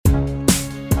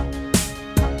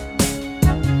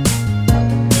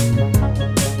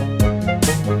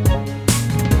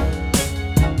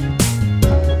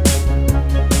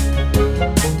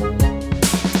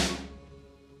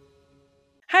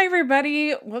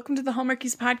everybody. Welcome to the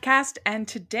Hallmarkies podcast. And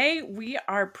today we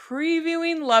are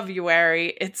previewing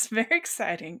Loveuary. It's very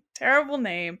exciting. Terrible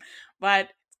name, but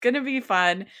it's going to be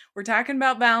fun. We're talking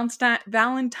about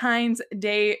Valentine's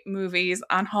Day movies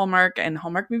on Hallmark and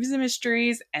Hallmark Movies and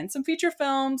Mysteries and some feature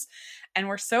films. And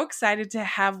we're so excited to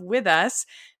have with us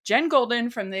Jen Golden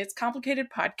from the It's Complicated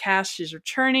podcast. She's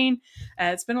returning.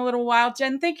 It's been a little while.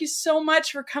 Jen, thank you so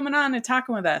much for coming on and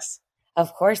talking with us.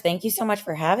 Of course. Thank you so much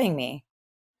for having me.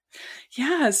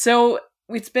 Yeah, so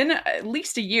it's been at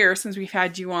least a year since we've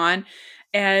had you on.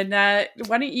 And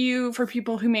why don't you, for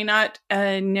people who may not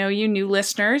know you, new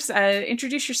listeners,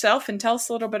 introduce yourself and tell us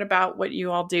a little bit about what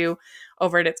you all do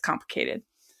over at It's Complicated.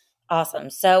 Awesome.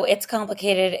 So It's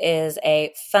Complicated is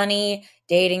a funny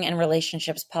dating and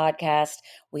relationships podcast.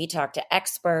 We talk to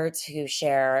experts who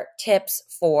share tips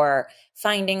for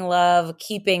finding love,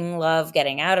 keeping love,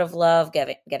 getting out of love,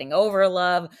 getting over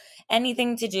love,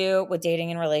 anything to do with dating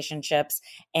and relationships.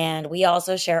 And we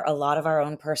also share a lot of our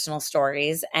own personal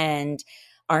stories and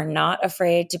are not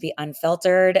afraid to be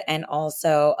unfiltered and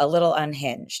also a little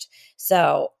unhinged.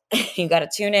 So you got to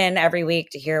tune in every week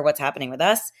to hear what's happening with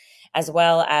us, as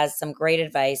well as some great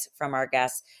advice from our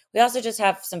guests. We also just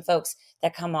have some folks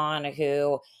that come on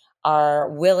who are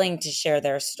willing to share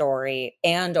their story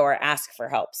and or ask for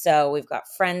help. So we've got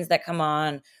friends that come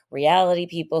on, reality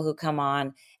people who come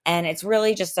on, and it's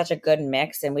really just such a good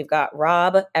mix. And we've got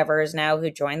Rob Evers now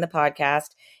who joined the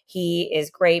podcast. He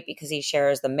is great because he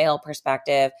shares the male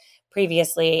perspective.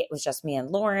 Previously, it was just me and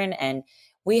Lauren, and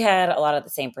we had a lot of the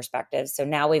same perspectives. So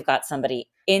now we've got somebody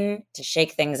in to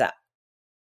shake things up.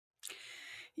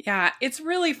 Yeah, it's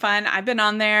really fun. I've been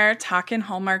on there talking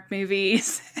Hallmark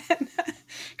movies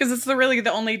because it's really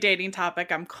the only dating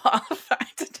topic I'm qualified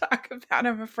to talk about,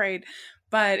 I'm afraid.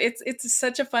 But it's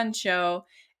such a fun show.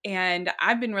 And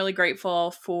I've been really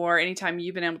grateful for any time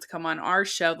you've been able to come on our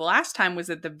show. The last time was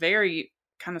at the very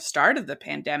kind of start of the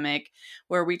pandemic,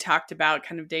 where we talked about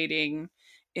kind of dating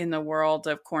in the world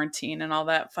of quarantine and all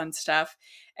that fun stuff.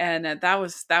 And that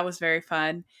was very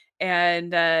fun.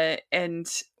 And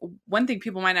one thing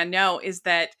people might not know is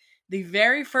that the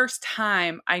very first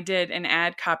time I did an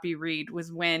ad copy read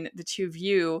was when the two of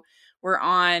you were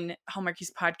on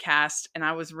Hallmarkies podcast, and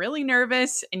I was really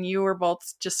nervous, and you were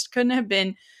both just couldn't have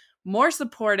been more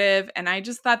supportive. And I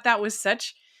just thought that was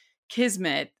such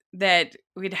kismet that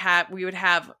we would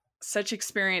have such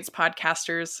experienced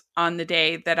podcasters on the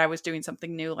day that I was doing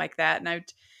something new like that. And I've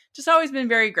just always been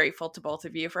very grateful to both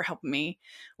of you for helping me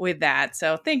with that.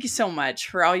 So thank you so much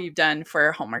for all you've done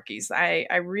for Hallmarkies.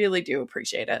 I really do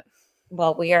appreciate it.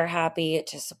 Well, we are happy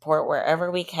to support wherever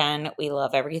we can. We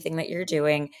love everything that you're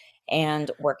doing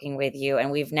and working with you. And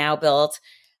we've now built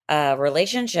a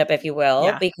relationship, if you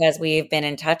will, because we've been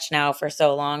in touch now for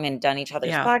so long and done each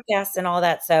other's podcasts and all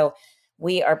that. So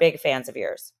we are big fans of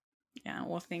yours. Yeah,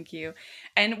 well, thank you.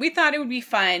 And we thought it would be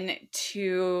fun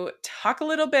to talk a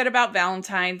little bit about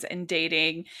Valentine's and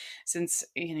dating, since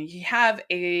you have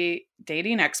a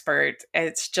dating expert.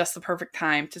 It's just the perfect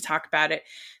time to talk about it.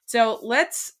 So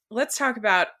let's talk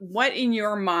about what in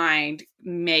your mind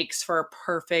makes for a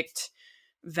perfect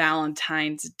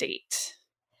Valentine's date.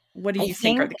 What do you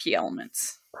think are the key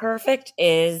elements? Perfect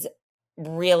is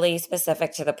really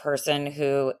specific to the person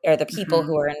who or the people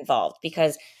who are involved,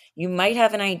 because you might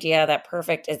have an idea that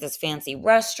perfect is this fancy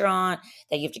restaurant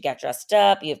that you have to get dressed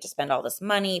up, you have to spend all this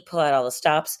money, pull out all the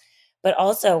stops. But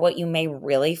also what you may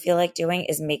really feel like doing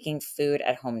is making food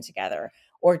at home together,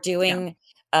 or doing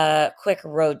a quick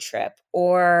road trip,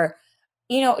 or,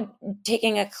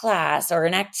 taking a class or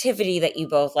an activity that you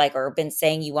both like or been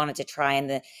saying you wanted to try.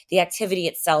 And the activity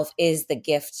itself is the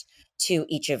gift to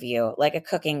each of you, like a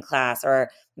cooking class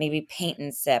or maybe paint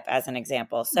and sip as an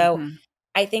example. So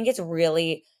I think it's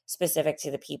really specific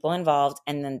to the people involved,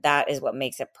 and then that is what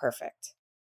makes it perfect.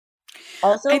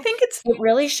 Also, I think it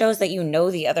really shows that you know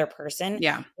the other person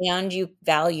and you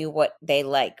value what they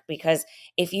like. Because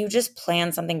if you just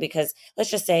plan something because, let's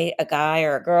just say, a guy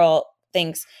or a girl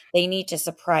thinks they need to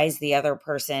surprise the other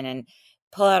person and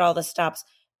pull out all the stops,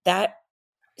 that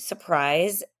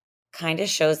surprise kind of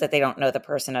shows that they don't know the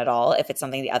person at all if it's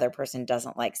something the other person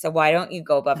doesn't like. So why don't you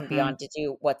go above and beyond to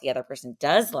do what the other person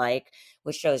does like,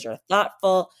 which shows you're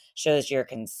thoughtful, shows you're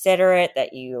considerate,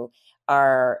 that you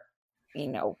are,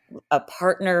 a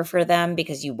partner for them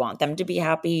because you want them to be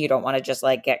happy. You don't want to just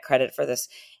get credit for this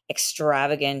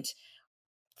extravagant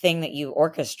thing that you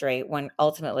orchestrate when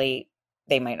ultimately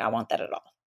they might not want that at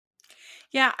all.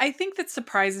 Yeah, I think that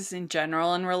surprises in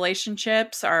general in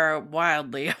relationships are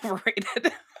wildly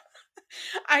overrated.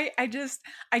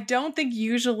 I don't think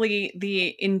usually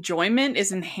the enjoyment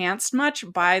is enhanced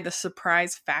much by the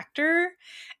surprise factor,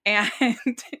 and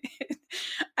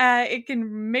it can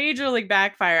majorly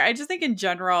backfire. I just think in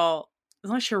general,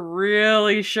 unless you're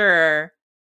really sure,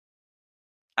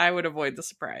 I would avoid the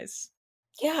surprise.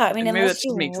 Yeah, I mean, And maybe unless that's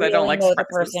just me you because I don't really like know the surprises.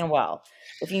 person well.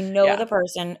 If you know Yeah. the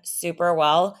person super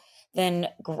well, then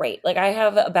great. Like I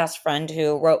have a best friend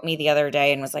who wrote me the other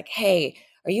day and was like, "Hey,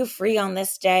 are you free on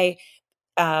this day?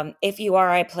 If you are,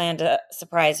 I planned a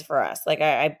surprise for us. Like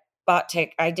I bought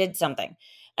I did something."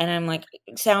 And I'm like,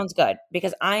 "Sounds good,"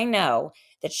 because I know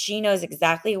that she knows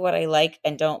exactly what I like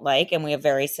and don't like, and we have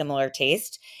very similar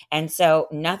taste. And so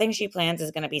nothing she plans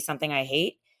is going to be something I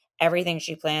hate. Everything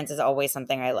she plans is always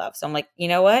something I love. So I'm like, you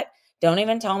know what? Don't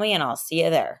even tell me, and I'll see you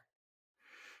there.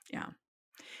 Yeah.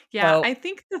 Yeah, So I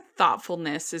think the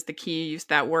thoughtfulness is the key. You use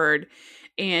that word.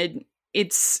 And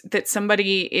it's that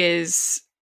somebody is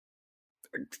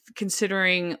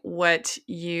considering what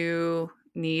you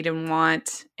need and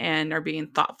want and are being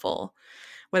thoughtful,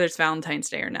 whether it's Valentine's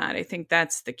Day or not. I think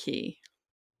that's the key.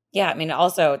 yeah, I mean,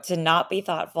 also to not be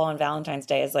thoughtful on Valentine's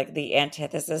Day is like the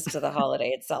antithesis to the holiday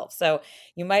itself. So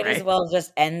you might as Right. well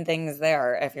just end things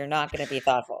there if you're not going to be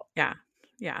thoughtful. Yeah.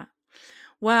 Yeah.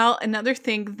 Well, another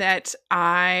thing that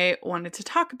I wanted to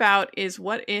talk about is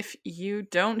what if you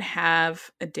don't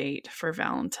have a date for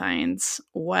Valentine's?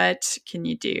 What can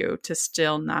you do to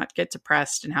still not get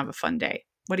depressed and have a fun day?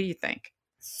 What do you think?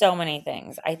 So many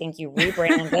things. I think you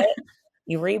rebrand it.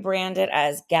 You rebrand it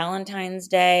as Galentine's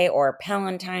Day or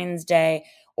Palentine's Day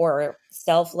or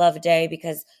Self Love Day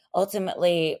because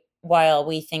ultimately, while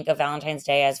we think of Valentine's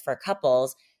Day as for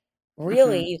couples,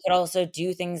 really Hmm. you could also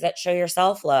do things that show your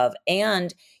self love.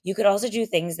 And you could also do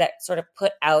things that sort of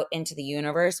put out into the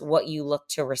universe what you look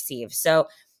to receive. So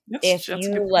if That's a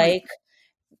you good point. like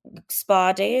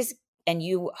spa days and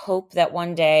you hope that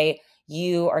one day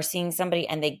you are seeing somebody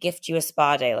and they gift you a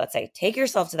spa day, let's say, take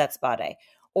yourself to that spa day.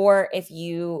 Or if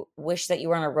you wish that you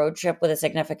were on a road trip with a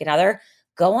significant other,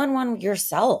 go on one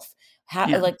yourself.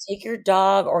 Yeah. Like take your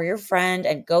dog or your friend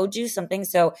and go do something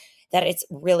so that it's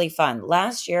really fun.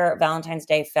 Last year, Valentine's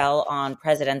Day fell on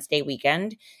President's Day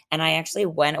weekend, and I actually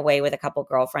went away with a couple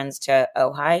girlfriends to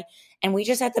Ojai, and we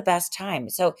just had the best time.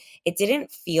 So it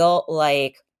didn't feel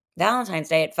like Valentine's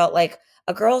Day, it felt like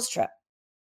a girls' trip.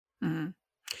 Mhm.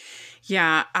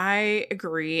 Yeah, I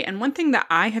agree. And one thing that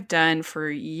I have done for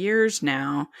years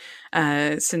now,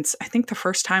 since I think the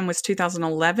first time was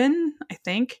 2011, I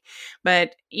think,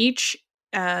 but each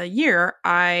year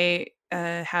I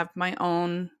have my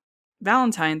own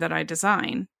Valentine that I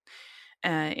design.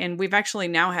 And we've actually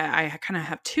now I kind of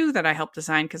have two that I help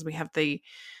design because we have the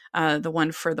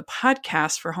one for the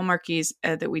podcast for Hallmarkies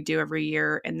that we do every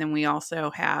year, and then we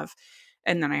also have,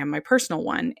 and then I have my personal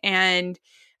one, and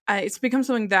it's become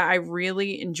something that I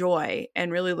really enjoy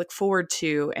and really look forward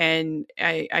to, and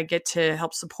I get to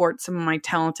help support some of my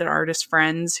talented artist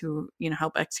friends who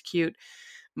help execute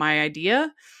my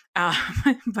idea. Um,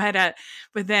 but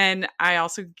then I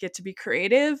also get to be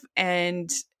creative, and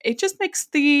it just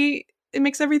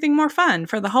makes everything more fun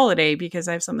for the holiday because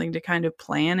I have something to kind of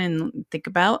plan and think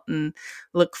about and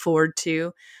look forward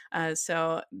to.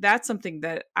 So that's something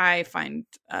that I find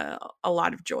a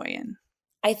lot of joy in.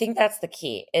 I think that's the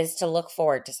key is to look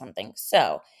forward to something.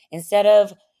 So instead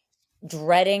of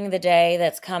dreading the day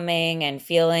that's coming and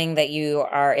feeling that you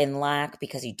are in lack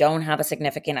because you don't have a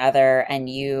significant other and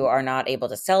you are not able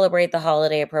to celebrate the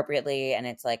holiday appropriately, and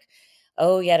it's like,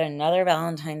 oh, yet another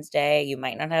Valentine's Day, you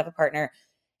might not have a partner.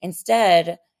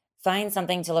 Instead, find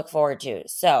something to look forward to.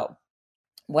 So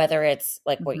whether it's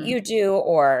like what Hmm. you do,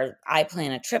 or I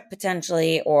plan a trip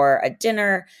potentially, or a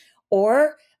dinner,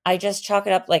 or I just chalk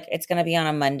it up like it's going to be on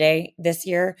a Monday this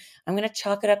year. I'm going to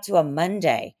chalk it up to a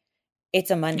Monday.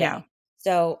 It's a Yeah, Monday.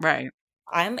 So right.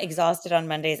 I'm exhausted on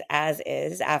Mondays as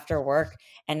is after work,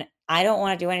 and I don't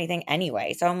want to do anything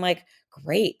anyway. So I'm like,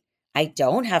 great. I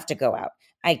don't have to go out.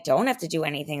 I don't have to do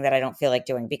anything that I don't feel like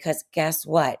doing because guess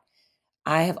what?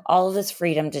 I have all of this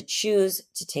freedom to choose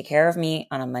to take care of me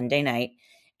on a Monday night.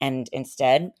 And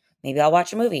instead, maybe I'll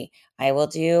watch a movie. I will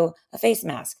do a face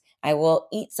mask. I will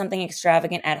eat something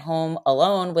extravagant at home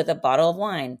alone with a bottle of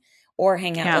wine or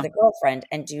hang out Yeah, with a girlfriend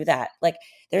and do that. Like,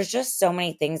 there's just so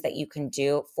many things that you can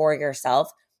do for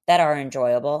yourself that are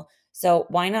enjoyable. So,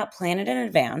 why not plan it in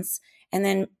advance and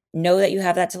then know that you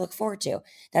have that to look forward to?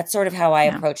 That's sort of how I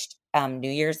yeah, approached New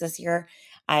Year's this year.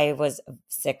 I was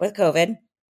sick with COVID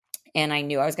and I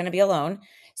knew I was going to be alone.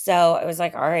 So I was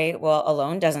like, all right, well,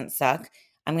 alone doesn't suck.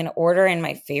 I'm going to order in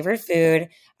my favorite food.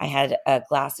 I had a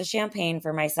glass of champagne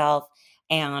for myself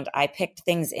and I picked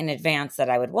things in advance that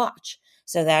I would watch.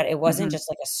 so that it wasn't Mhm. just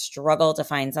like a struggle to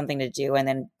find something to do and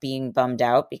then being bummed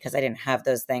out because I didn't have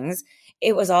those things.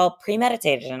 It was all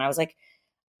premeditated. And I was like,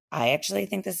 I actually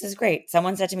think this is great.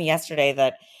 Someone said to me yesterday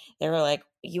that they were like,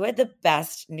 you had the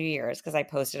best New Year's because I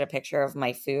posted a picture of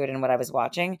my food and what I was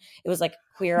watching. It was like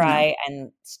Queer Yeah. Eye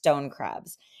and stone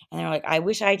crabs. And they're like, I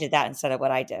wish I did that instead of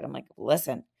what I did. I'm like,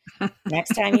 listen,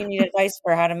 next time you need advice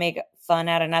for how to make fun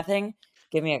out of nothing,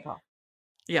 give me a call.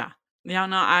 Yeah. Yeah,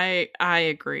 no, I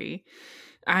agree.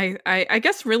 I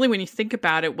guess really when you think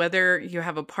about it, whether you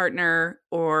have a partner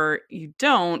or you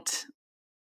don't,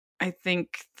 I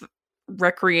think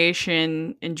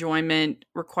recreation enjoyment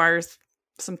requires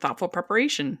some thoughtful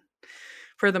preparation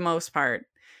for the most part.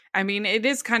 I mean, it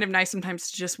is kind of nice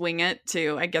sometimes to just wing it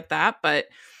too. I get that, but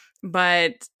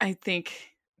I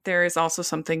think there is also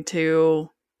something to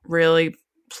really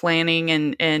planning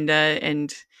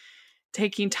and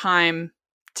taking time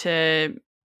to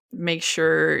make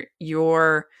sure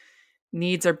your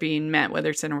needs are being met, whether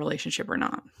it's in a relationship or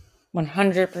not.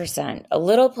 100%. A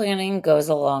little planning goes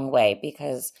a long way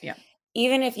because Yeah.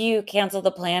 even if you cancel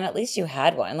the plan, at least you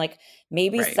had one. Like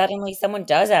maybe Right. suddenly someone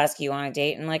does ask you on a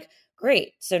date and like,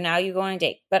 great. So now you go on a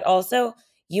date. But also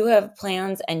you have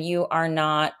plans and you are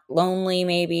not lonely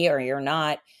maybe, or you're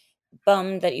not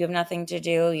bummed that you have nothing to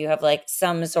do. You have like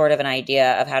some sort of an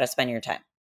idea of how to spend your time.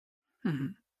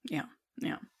 Mhm. Yeah.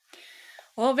 Yeah.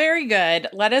 Well, very good.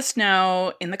 Let us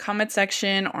know in the comment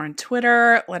section or on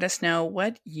Twitter. Let us know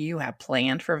what you have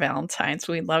planned for Valentine's.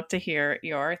 We'd love to hear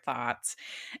your thoughts.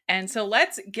 And so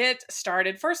let's get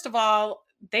started. First of all,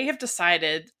 they have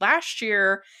decided last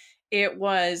year it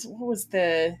was what was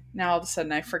the now all of a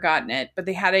sudden I've forgotten it, but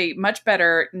they had a much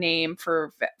better name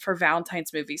for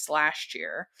Valentine's movies last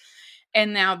year.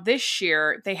 And now this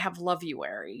year they have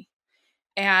Loveuary.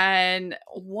 And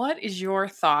what is your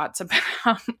thoughts about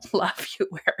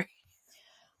Loveuary?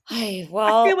 Hey, I feel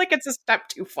well, like it's a step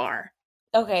too far.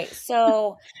 okay.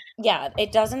 So yeah,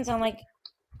 it doesn't sound like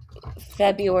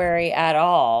February at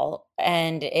all.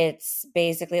 And it's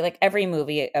basically like every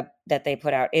movie that they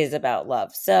put out is about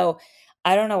love. So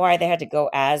I don't know why they had to go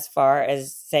as far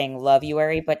as saying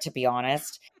Loveuary, but to be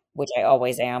honest, which I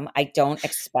always am, I don't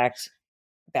expect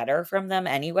better from them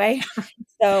anyway.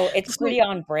 So it's So pretty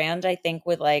on brand, I think,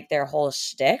 with like their whole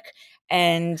shtick.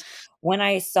 And when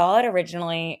I saw it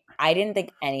originally, I didn't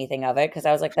think anything of it because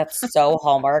I was like, that's so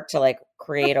Hallmark to like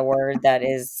create a word that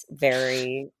is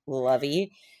very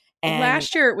lovey. And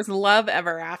last year it was Love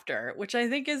Ever After, which I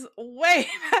think is way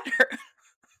better.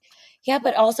 yeah,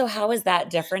 but also, how is that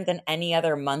different than any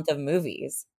other month of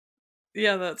movies?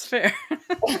 Yeah, that's fair.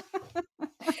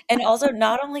 And also,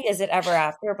 not only is it ever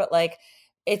after, but like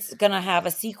it's gonna have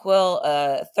a sequel,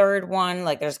 a third one,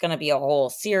 like there's gonna be a whole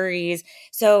series.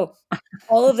 So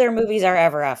all of their movies are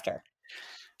ever after.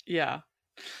 Yeah.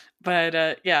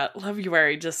 But yeah,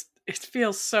 Loveuary just it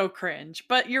feels so cringe.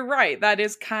 But you're right, that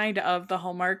is kind of the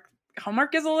Hallmark.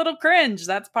 Hallmark is a little cringe.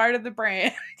 That's part of the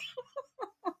brand.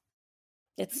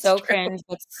 It's It's so true. cringe,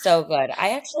 but so good.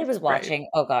 I actually was Right. watching,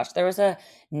 oh gosh, there was a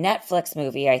Netflix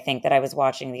movie I think that I was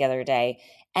watching the other day,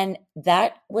 and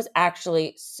that was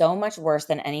actually so much worse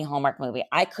than any Hallmark movie.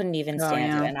 I couldn't even Oh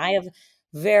stand it. yeah. And I have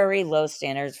very low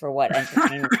standards for what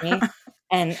entertains me,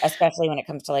 and especially when it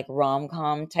comes to like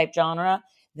rom-com type genre.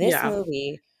 This Yeah.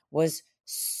 movie was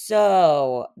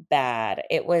so bad.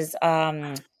 It was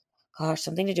gosh,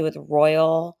 something to do with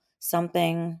royal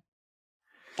something.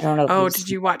 I don't know if Oh, you've did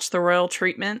seen you watch The Royal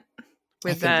Treatment I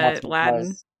with think that's what it Aladdin?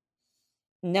 was.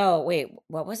 No, wait,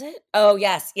 what was it? Oh,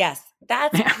 yes, yes.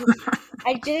 That's Yeah. who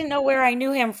I didn't know where I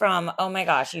knew him from. Oh my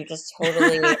gosh, you just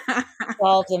totally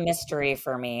solved a mystery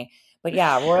for me. But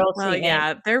yeah, royal Well, treatment.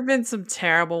 yeah, there have been some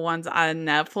terrible ones on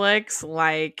Netflix.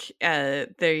 Like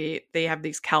they have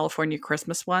these California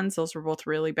Christmas ones. Those were both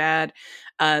really bad.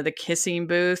 The Kissing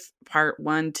Booth, part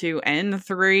 1, 2, and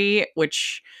 3,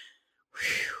 which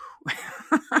whew,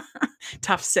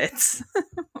 tough sits.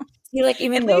 See, like At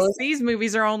even least those these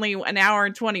movies are only an hour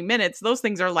and 20 minutes. Those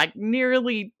things are like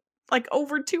nearly like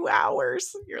over 2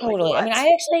 hours. You're like, totally. I mean, "What?"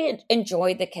 I actually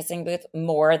enjoyed the kissing booth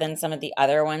more than some of the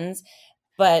other ones,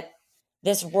 but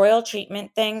this royal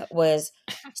treatment thing was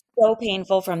so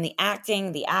painful from the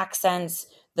acting, the accents,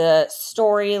 the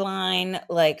storyline,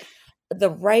 like the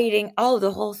writing. Oh,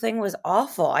 the whole thing was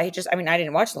awful. I mean, I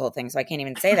didn't watch the whole thing, so I can't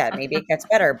even say that. Maybe it gets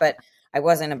better, but I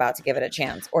wasn't about to give it a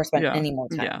chance or spend Yeah. any more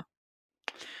time. Yeah.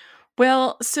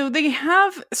 Well, so they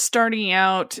have starting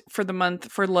out for the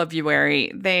month for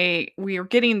Loveuary. We are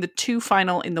getting the 2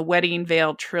 final in the Wedding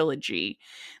Veil trilogy.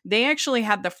 They actually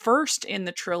had the first in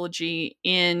the trilogy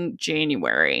in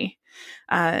January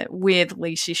with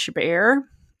Lacey Chabert.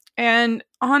 And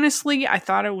honestly, I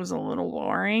thought it was a little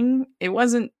boring. It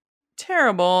wasn't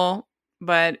terrible,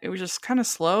 but it was just kind of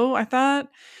slow, I thought.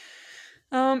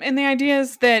 And the idea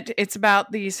is that it's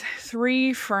about these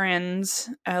three friends.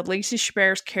 Lacey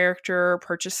Chabert character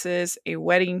purchases a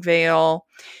wedding veil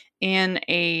in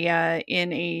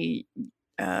a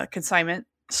consignment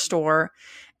store,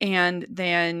 and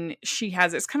then she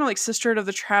has it's kind of like Sister of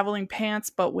the Traveling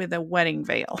Pants, but with a wedding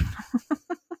veil.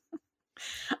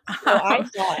 So I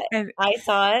saw it. And I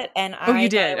saw it, and oh, you I thought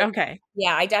did? Okay.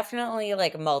 yeah, I definitely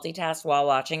like multitasked while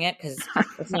watching it because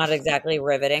it's not exactly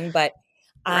riveting, but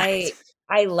Right.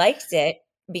 I I liked it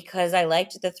because I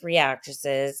liked the three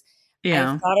actresses. I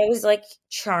Yeah. thought it was like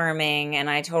charming, and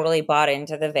I totally bought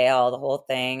into the veil, the whole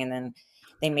thing, and then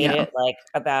they made Yeah. it like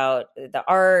about the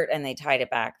art, and they tied it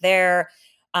back there.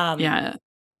 Um, Yeah.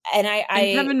 and And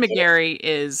I Kevin did, McGarry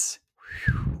is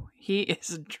he is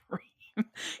a dream.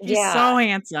 He's yeah, so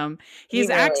handsome. he His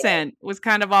really is. accent was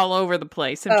kind of all over the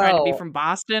place, him trying to be Oh, from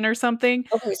Boston or something.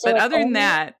 okay, so But like other than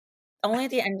that, only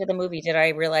at the end of the movie did I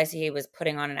realize he was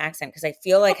putting on an accent because I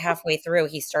feel like halfway through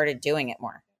he started doing it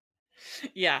more.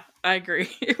 yeah, I agree.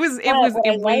 It was it But was what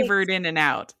I it liked, wavered in and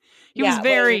out. He was yeah, what I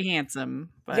very handsome,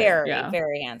 but very, yeah.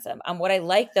 very handsome. What I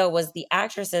liked though was the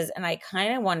actresses, and I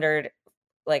kind of wondered,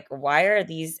 like, why are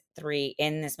these three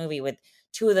in this movie with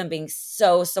two of them being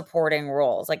so supporting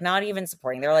roles? Like, not even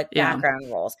supporting, they're like Yeah,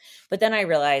 background roles. But then I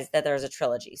realized that there's a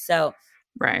trilogy. So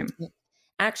right.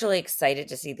 actually excited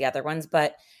to see the other ones,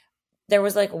 but there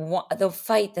was like the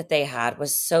fight that they had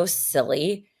was so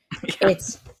silly. It's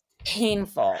Yes.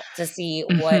 painful to see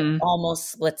what Mhm.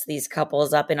 almost splits these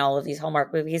couples up in all of these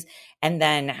Hallmark movies and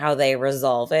then how they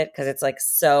resolve it because it's like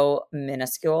so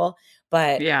minuscule.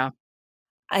 But Yeah.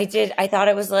 I thought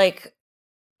it was like,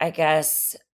 I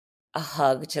guess, a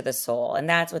hug to the soul. And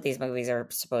that's what these movies are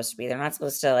supposed to be. They're not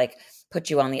supposed to like put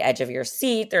you on the edge of your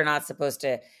seat. They're not supposed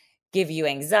to give you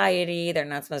anxiety. They're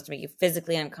not supposed to make you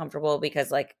physically uncomfortable because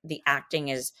like the acting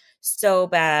is so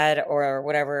bad or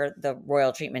whatever the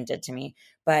royal treatment did to me.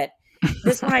 But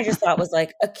this one I just thought was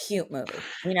like a cute movie,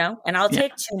 you know? And I'll Yeah.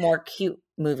 take two more cute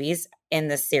movies in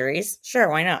this series. Sure,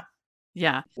 why not?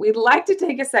 Yeah. We'd like to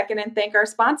take a second and thank our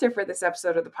sponsor for this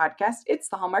episode of the podcast. It's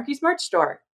the Hallmarkies merch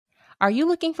store. Are you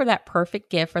looking for that perfect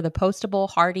gift for the postable,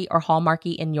 hardy, or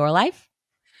Hallmarky in your life?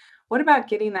 What about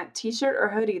getting that t-shirt or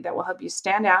hoodie that will help you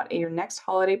stand out at your next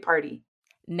holiday party?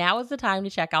 Now is the time to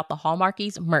check out the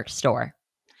Hallmarkies merch store.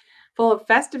 Full of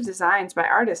festive designs by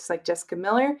artists like Jessica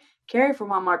Miller, Carrie from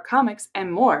Hallmark Comics,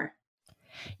 and more.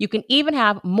 You can even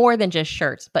have more than just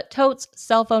shirts, but totes,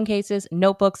 cell phone cases,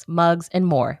 notebooks, mugs, and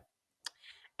more.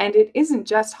 And it isn't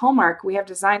just Hallmark. We have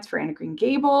designs for Anna Green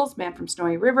Gables, Man from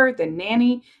Snowy River, The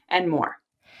Nanny, and more.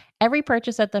 Every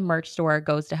purchase at the merch store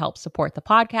goes to help support the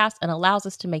podcast and allows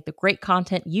us to make the great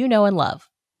content you know and love.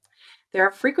 There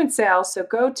are frequent sales, so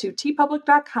go to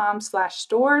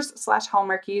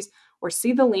tpublic.com/stores/Hallmarkies or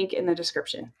see the link in the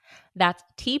description. That's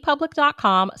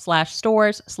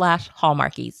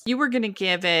tpublic.com/stores/Hallmarkies. You were going to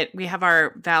give it, we have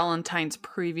our Valentine's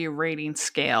preview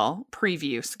scale.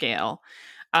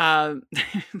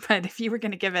 But if you were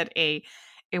going to give it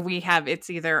it's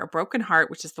either a broken heart,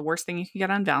 which is the worst thing you can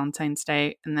get on Valentine's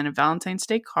Day, and then a Valentine's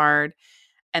Day card,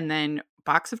 and then a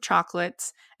box of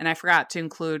chocolates. And I forgot to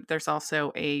include, there's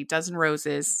also a dozen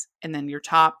roses, and then your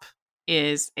top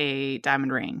is a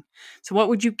diamond ring. So what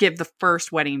would you give the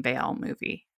first wedding veil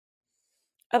movie?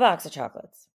 A box of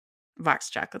chocolates. Box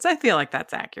of chocolates. I feel like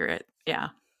that's accurate. Yeah,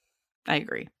 I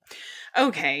agree.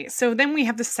 Okay, so then we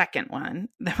have the second one,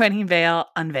 The Wedding Veil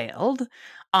Unveiled,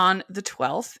 on the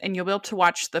 12th, and you'll be able to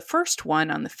watch the first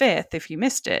one on the 5th if you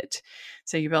missed it.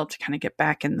 So you'll be able to kind of get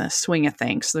back in the swing of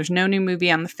things. So there's no new movie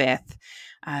on the 5th,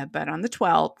 but on the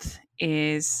 12th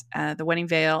is The Wedding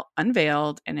Veil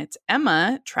Unveiled, and it's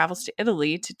Emma travels to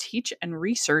Italy to teach and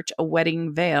research a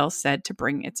wedding veil said to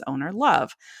bring its owner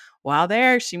love. While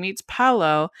there, she meets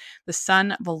Paolo, the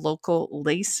son of a local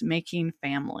lace-making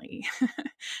family.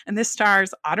 And this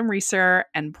stars Autumn Reeser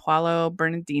and Paolo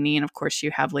Bernardini. And of course,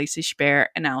 you have Lacey Chabert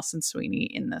and Alison Sweeney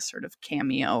in the sort of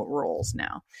cameo roles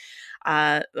now.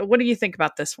 What do you think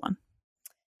about this one?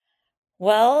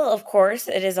 Well, of course,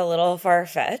 it is a little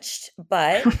far-fetched,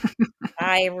 but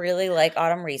I really like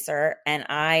Autumn Reeser, and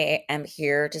I am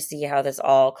here to see how this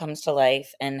all comes to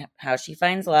life and how she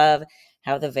finds love,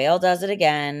 how the veil does it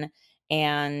again,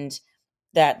 and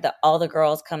that all the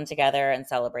girls come together and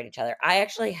celebrate each other. I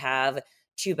actually have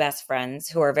two best friends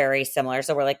who are very similar,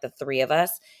 so we're like the three of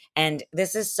us, and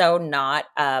this is so not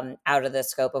out of the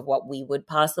scope of what we would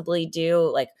possibly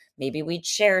do. Like maybe we'd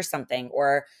share something,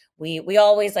 or we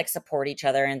always like support each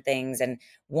other in things and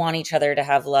want each other to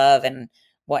have love and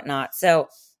whatnot. So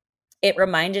it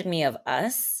reminded me of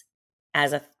Us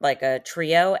as a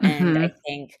trio. And Mm-hmm. I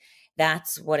think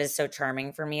that's what is so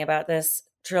charming for me about this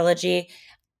trilogy.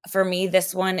 For me,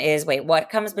 this one is, wait, what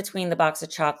comes between the box of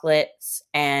chocolates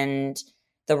and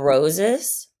the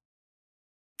roses?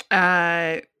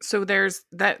 So there's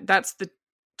that's the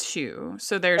two.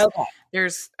 So Okay,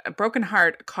 there's a broken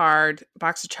heart card,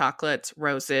 box of chocolates,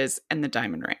 roses, and the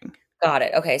diamond ring. got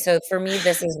it. Okay, so for me,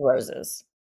 this is roses.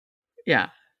 Yeah.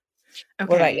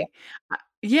 What about you? Okay.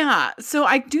 Yeah. So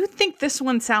I do think this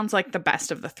one sounds like the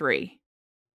best of the three.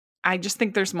 I just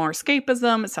think there's more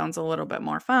escapism. It sounds a little bit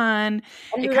more fun.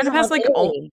 And It who kind of doesn't has love like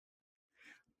Italy?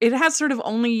 it has sort of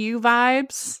only you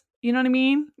vibes. You know what I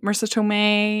mean? Marissa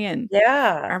Tomei and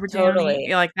Yeah, Robert Downey. totally.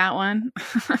 You like that one?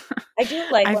 I do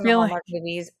like I when the feel like Hallmark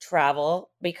movies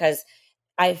travel because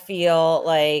I feel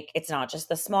like it's not just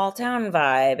the small town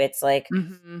vibe. It's like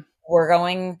mhm. we're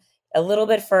going a little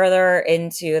bit further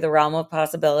into the realm of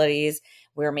possibilities.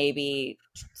 We're maybe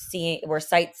we're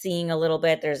sightseeing a little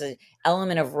bit. There's an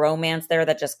element of romance there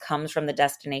that just comes from the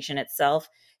destination itself.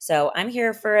 So I'm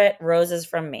here for it. Roses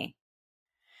from me.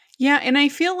 Yeah, and I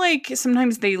feel like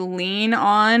sometimes they lean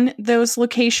on those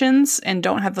locations and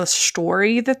don't have the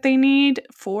story that they need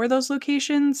for those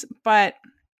locations. But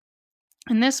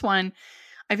in this one,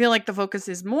 I feel like the focus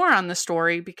is more on the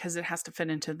story because it has to fit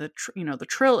into the the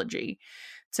trilogy.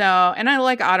 So, and I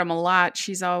like Autumn a lot.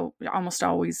 She's almost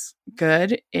always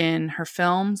good in her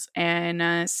films,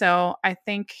 and so I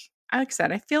think, like I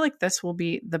said, I feel like this will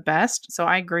be the best. So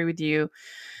I agree with you.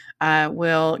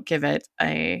 We'll give it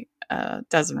a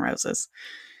dozen roses,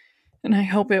 and I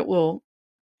hope it will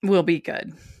be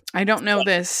good. I don't know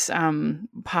this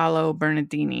Paolo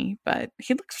Bernardini, but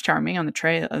he looks charming on the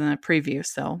preview,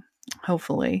 so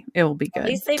hopefully it will be At good.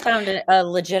 least they found a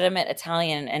legitimate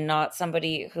Italian and not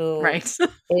somebody who Right.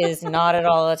 is not at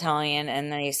all Italian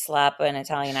and they slap an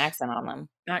Italian accent on them.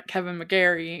 Not Kevin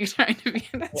McGarry trying to be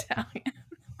an Italian.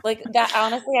 Like that,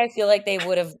 honestly, I feel like they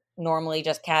would have normally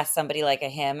just cast somebody like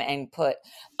him and put,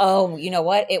 oh, you know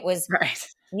what? It was Right.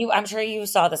 I'm sure you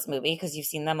saw this movie because you've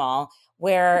seen them all,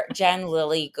 where Jen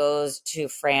Lilly goes to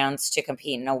France to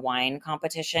compete in a wine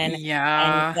competition. And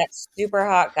Yeah. that super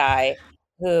hot guy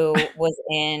who was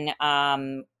in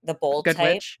The Bold Good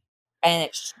Type Witch. and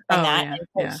Oh yeah. and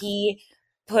so Yeah. he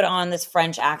put on this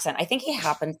French accent. I think he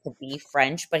happens to be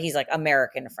French, but he's like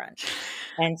American French.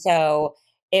 And so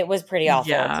it was pretty awful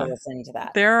to Yeah. listen to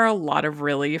that. There are a lot of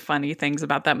really funny things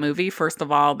about that movie. First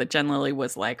of all, that Jen Lilly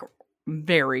was like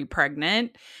very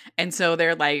pregnant. And so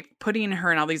they're like putting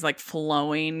her in all these like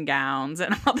flowing gowns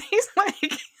and all these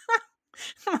like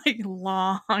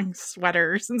long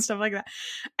sweaters and stuff like that.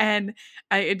 And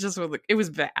it was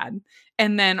bad.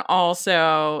 And then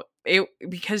also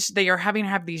because they are having to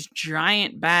have these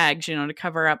giant bags, to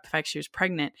cover up the fact she was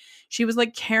pregnant. She was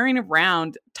like carrying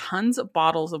around tons of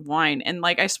bottles of wine. And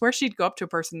like, I swear she'd go up to a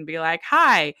person and be like,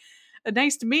 "Hi,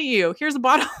 nice to meet you. Here's a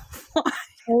bottle of wine."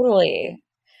 Totally.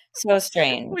 So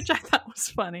strange. Which I thought was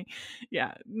funny.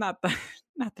 Yeah, not the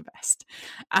best.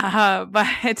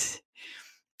 But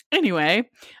anyway,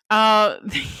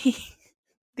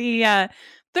 the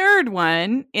third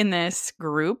one in this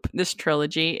group, this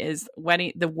trilogy, is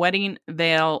the Wedding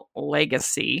Veil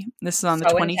Legacy. This is on the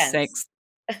So 26th. intense.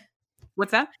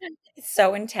 What's that? It's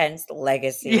so intense.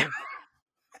 Legacy. Yeah.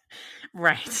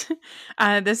 Right.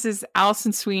 This is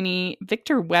Allison Sweeney.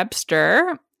 Victor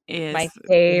Webster is my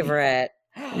favorite.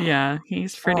 Yeah,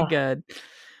 he's pretty good.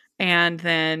 And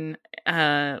then,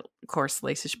 of course,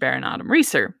 Lacey Chabert and Autumn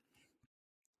Reeser.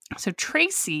 So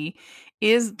Tracy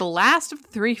is the last of the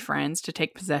three friends to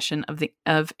take possession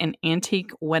of an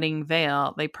antique wedding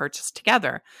veil they purchased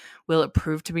together. Will it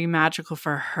prove to be magical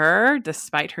for her,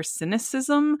 despite her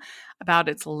cynicism about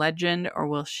its legend, or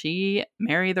will she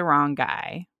marry the wrong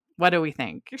guy? What do we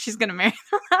think? She's going to marry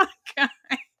the wrong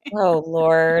guy. Oh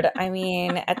Lord. I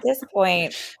mean, at this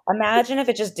point, imagine if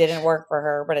it just didn't work for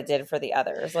her, but it did for the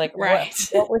others. Like Right.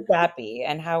 what would that be?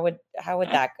 And how would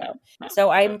that go? So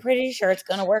I'm pretty sure it's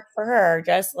gonna work for her,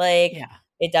 just like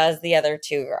it does the other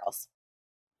two girls.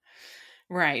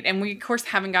 Right. And we, of course,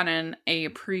 haven't gotten a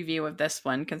preview of this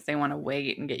one because they want to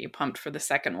wait and get you pumped for the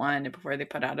second one before they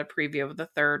put out a preview of the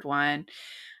third one.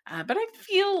 But I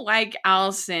feel like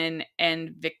Allison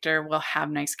and Victor will have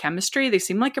nice chemistry. They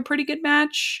seem like a pretty good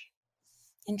match.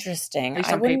 Interesting. Based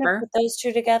I on wouldn't paper. have put those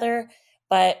two together,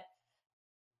 but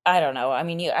I don't know. I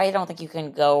mean, I don't think you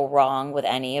can go wrong with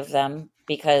any of them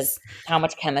because how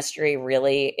much chemistry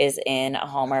really is in a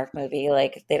Hallmark movie?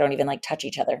 Like they don't even like touch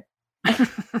each other.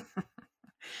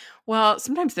 Well,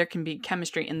 sometimes there can be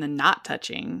chemistry in the not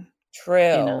touching.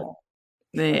 True. True.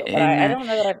 But I don't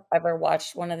know that I've ever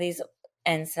watched one of these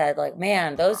and said, like,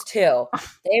 man, those two,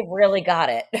 they really got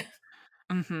it.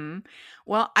 Mm-hmm.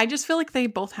 Well, I just feel like they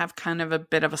both have kind of a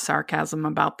bit of a sarcasm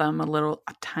about them, a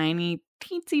tiny,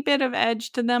 teensy bit of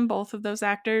edge to them, both of those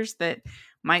actors that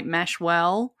might mesh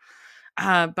well.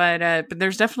 But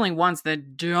there's definitely ones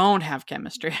that don't have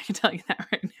chemistry. I can tell you that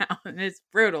right now, and it's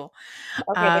brutal.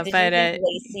 Okay, but did you think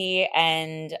Lacey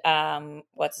and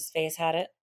what's his face had it?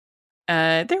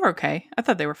 They were okay. I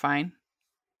thought they were fine.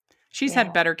 She's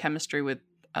had better chemistry with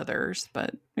others,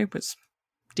 but it was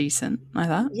decent, I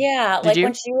thought. Yeah, like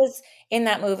when she was in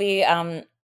that movie,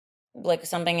 like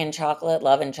Something in Chocolate,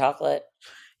 Love and Chocolate.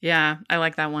 Yeah, I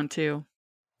like that one too.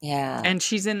 Yeah. And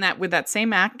she's in that with that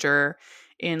same actor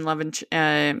in Love,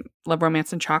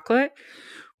 Romance, and Chocolate,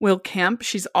 Will Kemp.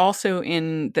 She's also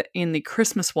in the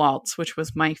Christmas Waltz, which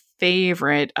was my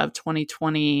favorite of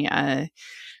 2020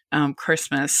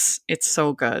 Christmas. It's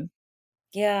so good.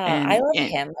 Yeah, I love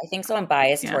him. I think so. I'm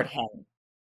biased toward him.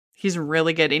 He's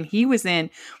really good. And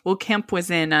Will Kemp was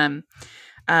in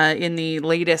the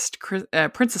latest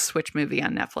Princess Switch movie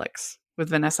on Netflix with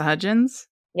Vanessa Hudgens.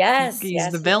 Yes. He's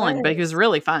the villain, but he was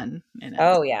really fun in it.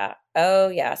 Oh, yeah. Oh,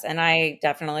 yes. And I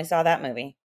definitely saw that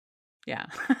movie. Yeah.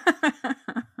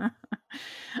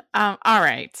 All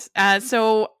right.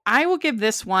 So I will give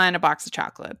this one a box of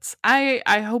chocolates. I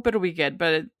hope it'll be good,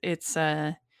 but it's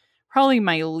probably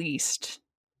my least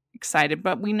excited,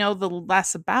 but we know the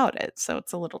less about it, so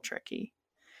it's a little tricky.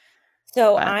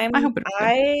 So but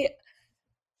I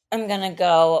am gonna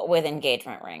go with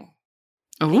Engagement Ring.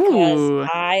 Because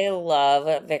I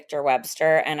love Victor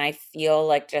Webster, and I feel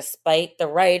like despite the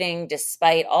writing,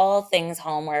 despite all things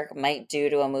Hallmark might do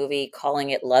to a movie, calling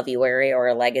it Lovey-Wary or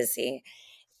a legacy,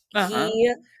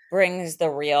 he brings the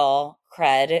real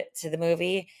cred to the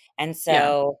movie. And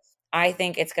so I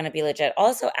think it's going to be legit.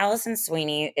 Also, Alison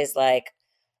Sweeney is like,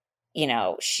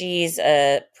 she's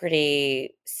a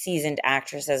pretty seasoned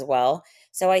actress as well.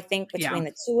 So I think between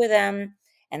the two of them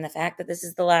and the fact that this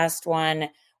is the last one,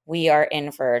 we are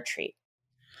in for a treat.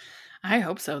 I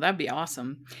hope so. That'd be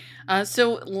awesome.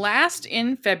 So last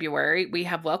in February, we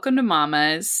have Welcome to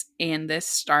Mamas, and this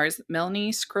stars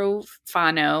Melanie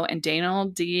Scrofano and Daniel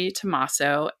Di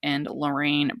Tommaso and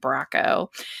Lorraine Bracco.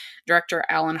 Director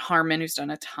Alan Harmon, who's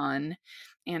done a ton.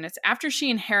 And it's after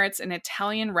she inherits an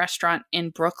Italian restaurant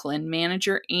in Brooklyn,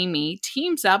 manager Amy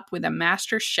teams up with a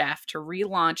master chef to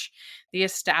relaunch the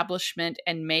establishment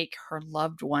and make her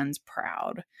loved ones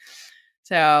proud.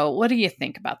 So what do you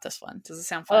think about this one? Does it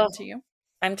sound fun to you?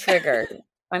 I'm triggered.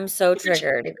 I'm so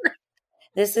triggered.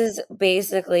 This is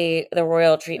basically the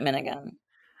royal treatment again.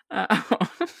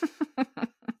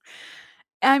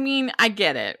 I mean, I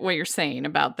get it, what you're saying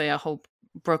about the whole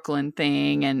Brooklyn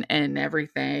thing and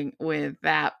everything with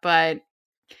that, but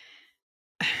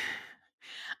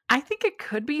I think it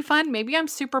could be fun. Maybe I'm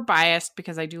super biased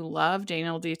because I do love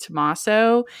Daniel Di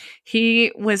Tommaso.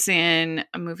 He was in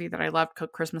a movie that I loved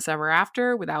called Christmas Ever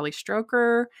After with Ali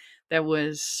Stroker that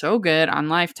was so good on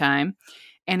Lifetime.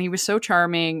 And he was so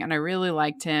charming and I really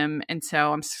liked him. And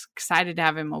so I'm excited to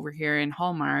have him over here in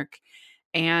Hallmark.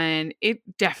 And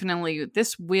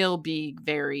this will be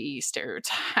very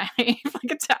stereotype, like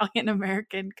Italian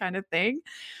American kind of thing.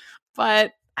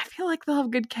 But I feel like they'll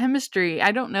have good chemistry.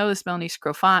 I don't know this Melanie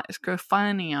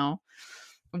Scrofano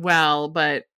well,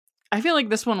 but I feel like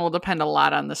this one will depend a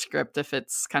lot on the script if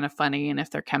it's kind of funny and if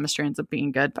their chemistry ends up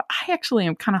being good. But I actually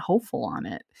am kind of hopeful on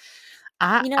it.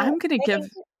 I'm going to give...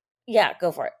 Yeah,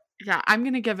 go for it. Yeah, I'm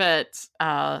going to give it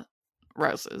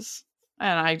roses.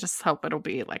 And I just hope it'll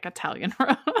be like Italian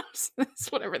roses,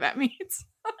 whatever that means.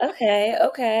 Okay.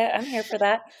 I'm here for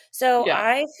that. So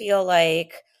I feel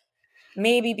like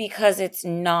maybe because it's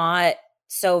not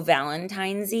so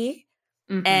Valentine's-y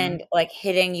and like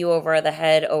hitting you over the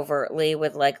head overtly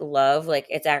with like love, like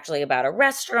it's actually about a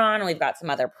restaurant. We've got some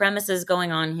other premises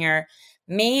going on here.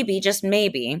 Maybe, just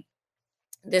maybe,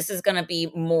 this is going to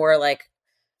be more like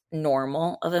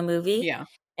normal of a movie. Yeah.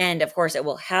 And of course it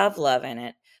will have love in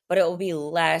it, but it will be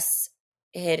less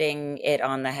hitting it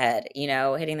on the head,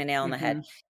 hitting the nail on the head.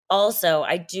 Also,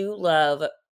 I do love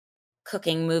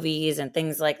cooking movies and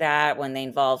things like that when they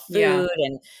involve food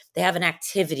and they have an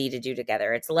activity to do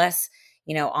together. It's less,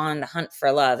 on the hunt for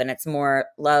love, and it's more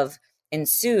love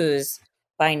ensues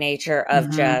by nature of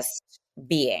just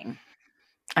being.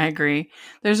 I agree.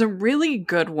 There's a really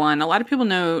good one. A lot of people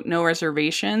know No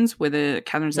Reservations with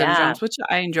Catherine Zeta-Jones, which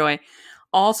I enjoy.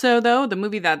 Also, though, the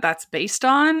movie that's based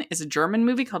on is a German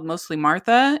movie called Mostly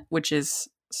Martha, which is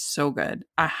so good.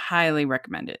 I highly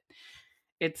recommend it.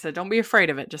 It's don't be afraid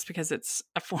of it just because it's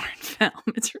a foreign film.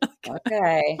 It's really good.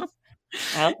 Okay.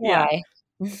 I'll try.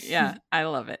 Yeah, I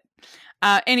love it.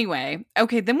 Anyway,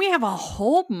 okay, then we have a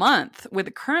whole month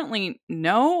with currently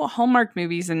no Hallmark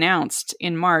movies announced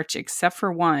in March except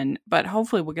for one, but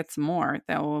hopefully we'll get some more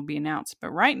that will be announced. But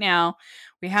right now,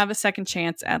 we have A Second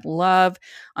Chance at Love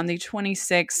on the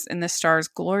 26th, and this stars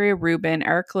Gloria Rubin,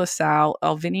 Eric LaSalle,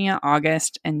 Elvinia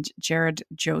August, and Jared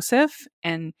Joseph.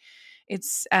 And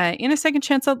it's in A Second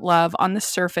Chance at Love. On the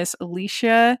surface,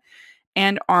 Alicia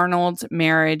and Arnold's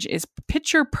marriage is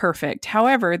picture perfect.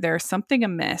 However, there's something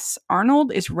amiss.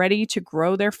 Arnold is ready to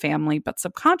grow their family, but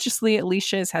subconsciously,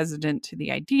 Alicia is hesitant to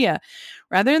the idea.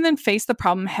 Rather than face the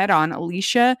problem head on,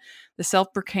 Alicia, the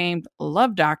self-proclaimed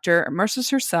love doctor, immerses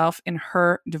herself in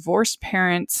her divorced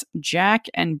parents, Jack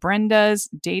and Brenda's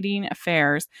dating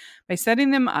affairs by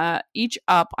setting them each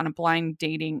up on a blind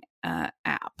dating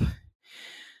app.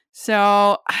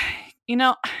 So,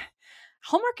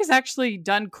 Hallmark has actually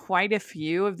done quite a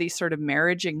few of these sort of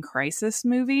marriage and crisis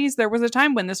movies. There was a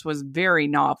time when this was very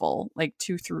novel, like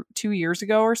 2 years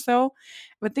ago or so,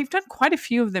 but they've done quite a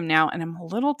few of them now, and I'm a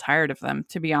little tired of them,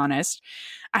 to be honest.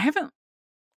 I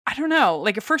don't know.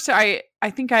 Like at first I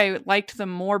think I liked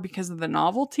them more because of the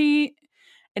novelty,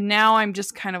 and now I'm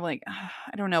just kind of like,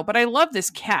 I don't know, but I love this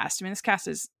cast. I mean, this cast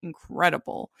is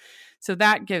incredible. So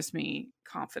that gives me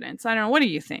confidence. I don't know. What do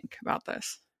you think about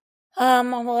this?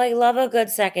 Well, I love a good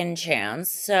second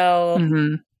chance. So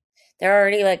they're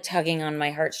already like tugging on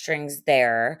my heartstrings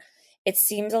there. It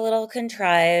seems a little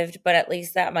contrived, but at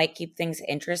least that might keep things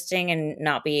interesting and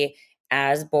not be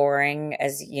as boring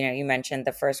as, you mentioned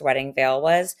the first Wedding Veil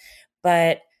was.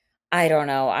 But I don't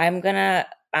know. I'm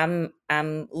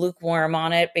lukewarm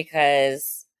on it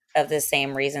because of the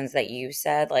same reasons that you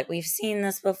said. Like, we've seen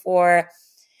this before.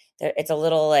 It's a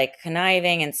little like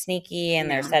conniving and sneaky, and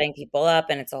they're setting people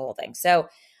up, and it's a whole thing. So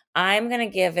I'm going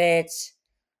to give it,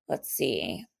 let's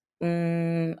see,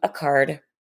 a card.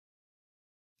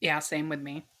 Yeah, same with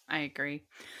me. I agree.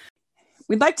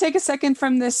 We'd like to take a second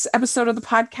from this episode of the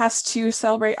podcast to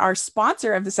celebrate our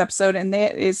sponsor of this episode, and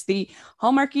that is the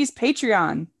Hallmarkies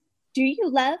Patreon. Do you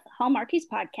love Hallmarkies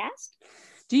podcast?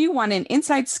 Do you want an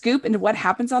inside scoop into what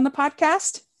happens on the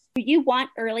podcast? Do you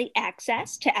want early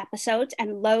access to episodes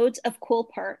and loads of cool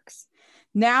perks?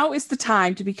 Now is the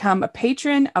time to become a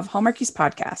patron of Hallmarkies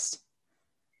Podcast.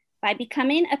 By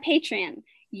becoming a patron,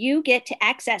 you get to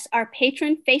access our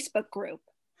patron Facebook group.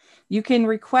 You can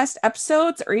request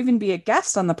episodes or even be a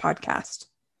guest on the podcast.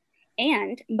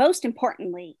 And most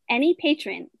importantly, any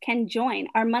patron can join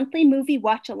our monthly movie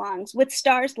watch-alongs with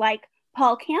stars like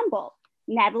Paul Campbell,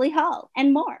 Natalie Hall,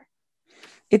 and more.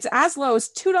 It's as low as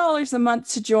 $2 a month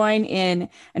to join in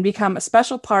and become a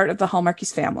special part of the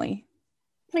Hallmarkies family.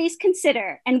 Please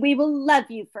consider, and we will love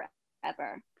you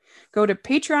forever. Go to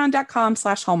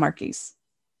patreon.com/Hallmarkies.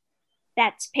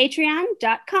 That's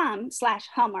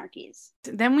patreon.com/Hallmarkies.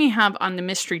 Then we have on the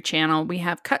Mystery Channel, we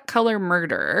have Cut Color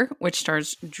Murder, which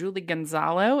stars Julie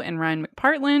Gonzalo and Ryan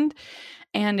McPartland.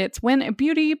 And it's when a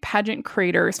beauty pageant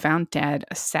creator is found dead,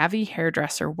 a savvy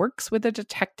hairdresser works with a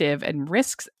detective and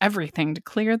risks everything to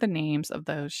clear the names of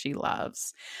those she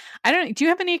loves. Do you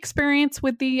have any experience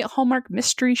with the Hallmark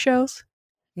mystery shows?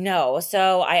 No.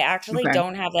 So I actually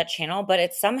don't have that channel, but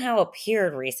it somehow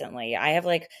appeared recently. I have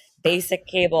like basic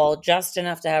cable, just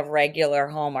enough to have regular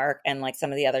Hallmark and like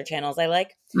some of the other channels I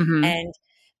like. And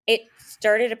it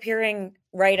started appearing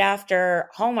right after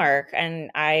Hallmark, and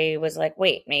I was like,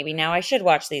 wait, maybe now I should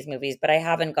watch these movies, but I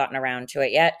haven't gotten around to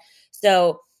it yet.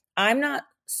 So I'm not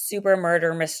super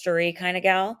murder mystery kind of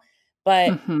gal,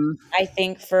 but I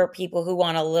think for people who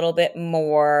want a little bit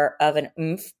more of an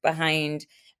oomph behind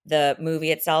the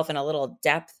movie itself and a little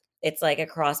depth, it's like a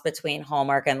cross between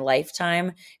Hallmark and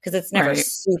Lifetime, because it's never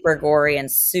super gory and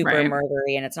super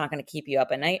murdery, and it's not going to keep you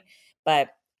up at night. But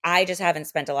I just haven't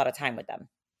spent a lot of time with them.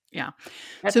 Yeah.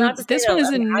 That's so this one is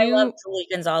a new. I love Julie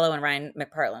Gonzalo and Ryan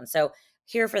McPartland. So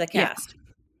here for the cast.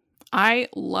 Yeah. I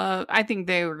think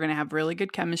they were going to have really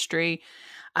good chemistry.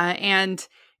 And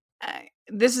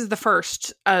this is the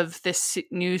first of this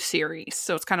new series.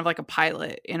 So it's kind of like a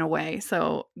pilot in a way.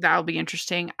 So that'll be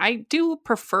interesting. I do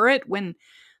prefer it when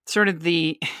sort of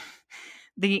the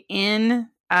in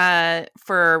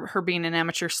for her being an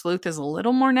amateur sleuth is a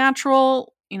little more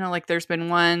natural. Like there's been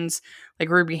ones like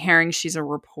Ruby Herring, she's a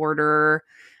reporter.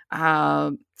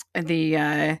 I'm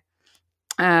trying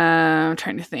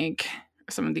to think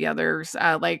some of the others,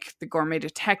 like the Gourmet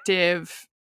Detective,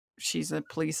 she's a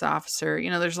police officer.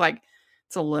 There's like,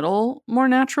 it's a little more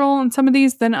natural in some of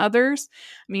these than others.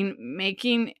 I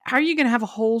mean, how are you going to have a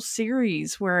whole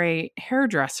series where a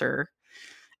hairdresser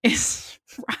is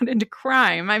brought into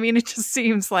crime? I mean, it just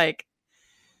seems like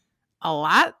a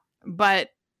lot, but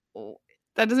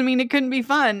that doesn't mean it couldn't be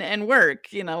fun and work,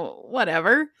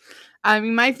 whatever. I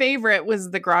mean, my favorite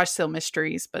was the Garage Sale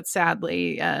Mysteries, but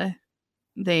sadly,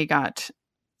 they got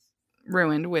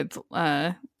ruined with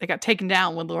they got taken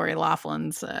down with Lori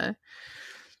Laughlin's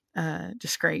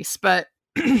disgrace. But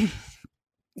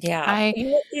Yeah.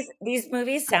 These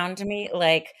movies sound to me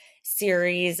like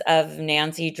series of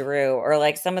Nancy Drew, or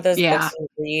like some of those books you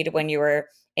read when you were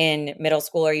in middle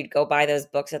school, or you'd go buy those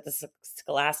books at the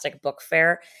Scholastic Book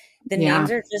Fair. The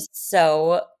names are just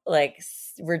so like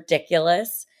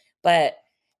ridiculous, but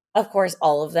of course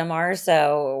all of them are.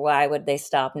 So why would they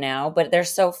stop now? But they're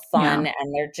so fun,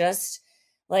 and they're just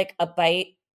like a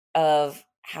bite of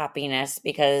happiness,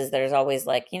 because there's always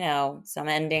like, some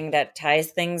ending that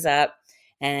ties things up,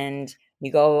 and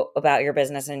you go about your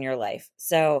business in your life.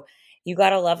 So you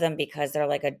got to love them because they're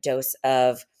like a dose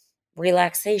of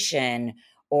relaxation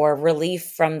or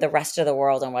relief from the rest of the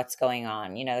world and what's going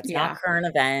on. It's not current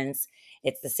events.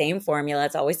 It's the same formula.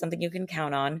 It's always something you can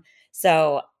count on.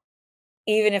 So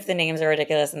even if the names are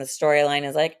ridiculous and the storyline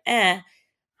is like,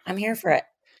 I'm here for it.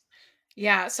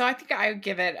 Yeah. So I think I would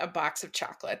give it a box of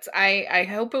chocolates. I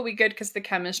hope it'll be good because the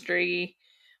chemistry,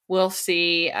 we'll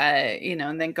see,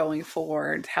 and then going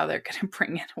forward, how they're going to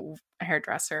bring in a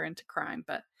hairdresser into crime.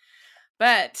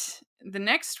 But the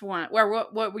next one,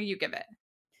 what will you give it?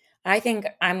 I think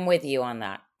I'm with you on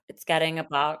that. It's getting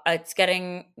what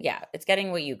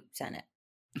you sent it.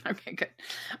 Okay, good.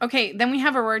 Okay, then we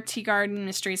have Aurora Teagarden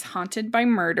Mysteries Haunted by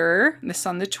Murder. This is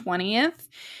on the 20th.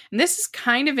 And this is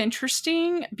kind of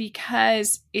interesting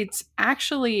because it's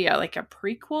actually like a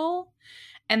prequel.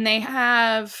 And they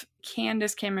have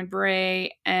Candace Cameron Bure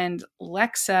and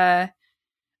Lexa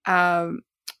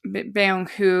Beong,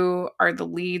 who are the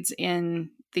leads in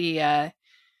the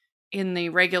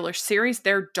regular series.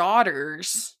 Their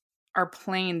daughters are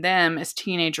playing them as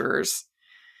teenagers.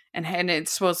 And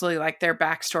it's supposedly like their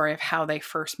backstory of how they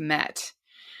first met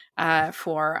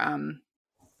for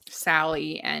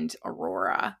Sally and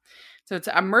Aurora. So it's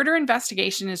a murder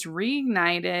investigation is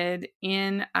reignited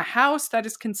in a house that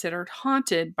is considered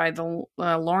haunted by the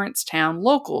Lawrencetown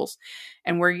locals,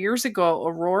 and where years ago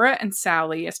Aurora and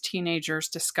Sally as teenagers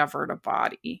discovered a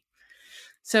body.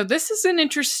 So this is an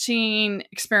interesting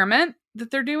experiment that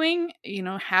they're doing,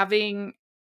 having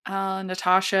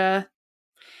Natasha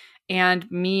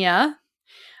and Mia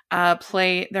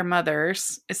play their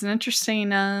mothers is an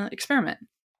interesting experiment.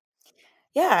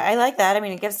 Yeah, I like that. I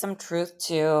mean, it gives some truth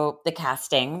to the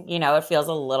casting. It feels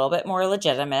a little bit more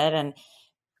legitimate, and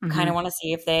kind of want to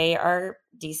see if they are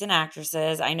decent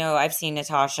actresses. I know I've seen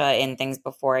Natasha in things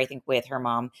before, I think with her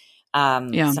mom,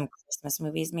 some Christmas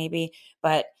movies maybe,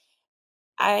 but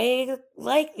I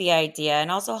like the idea.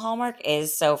 And also Hallmark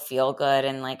is so feel good,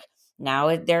 and like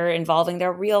now they're involving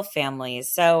their real families.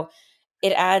 So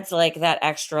it adds like that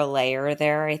extra layer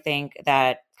there, I think,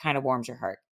 that kind of warms your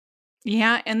heart.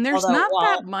 Yeah, and there's not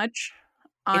that much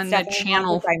on the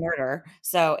channel by murder,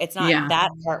 so it's not that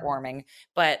heartwarming.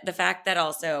 But the fact that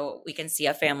also we can see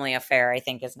a family affair, I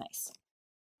think, is nice.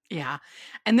 Yeah,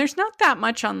 and there's not that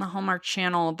much on the Hallmark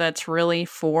Channel that's really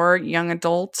for young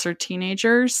adults or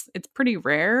teenagers. It's pretty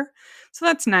rare, so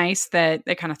that's nice that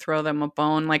they kind of throw them a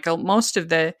bone. Like most of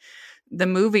the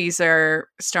movies are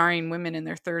starring women in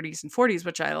their 30s and 40s,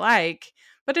 which I like.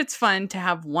 But it's fun to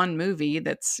have one movie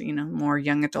that's, more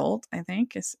young adult, I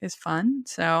think is fun.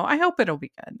 So I hope it'll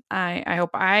be good. I hope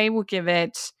I will give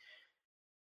it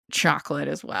chocolate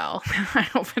as well. I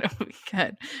hope it'll be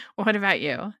good. What about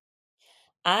you?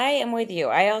 I am with you.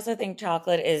 I also think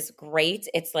chocolate is great.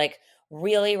 It's like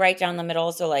really right down the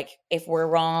middle. So like if we're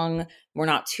wrong, we're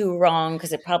not too wrong,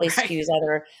 because it probably skews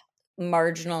either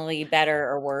marginally better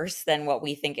or worse than what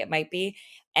we think it might be.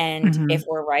 And if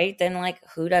we're right, then like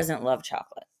who doesn't love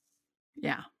chocolate?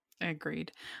 Yeah,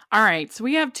 agreed. All right, so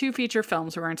we have 2 feature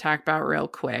films we're going to talk about real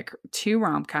quick. 2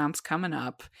 rom-coms coming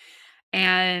up.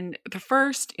 And the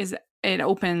first is it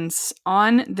opens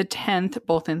on the 10th,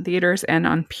 both in theaters and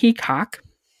on Peacock.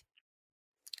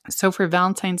 So for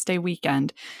Valentine's Day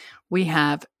weekend, we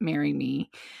have Marry Me.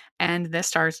 And this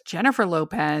stars Jennifer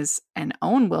Lopez and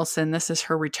Owen Wilson. This is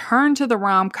her return to the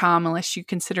rom-com, unless you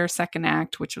consider Second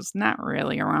Act, which was not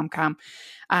really a rom-com.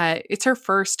 It's her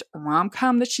first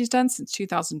rom-com that she's done since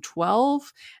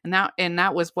 2012. And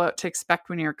that was What to Expect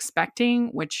When You're Expecting,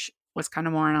 which was kind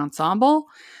of more an ensemble.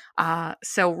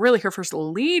 So really her first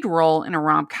lead role in a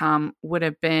rom-com would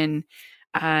have been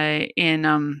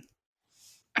in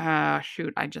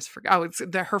I just forgot.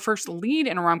 Her first lead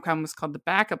in a rom-com was called The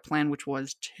Backup Plan, which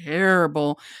was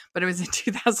terrible, but it was in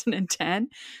 2010.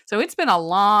 So it's been a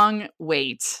long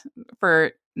wait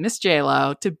for Miss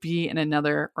J-Lo to be in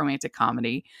another romantic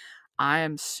comedy. I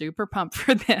am super pumped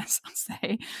for this, I'll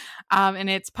say. And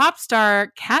it's pop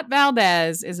star Kat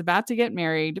Valdez is about to get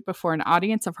married before an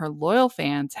audience of her loyal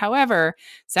fans. However,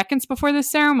 seconds before the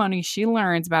ceremony, she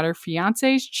learns about her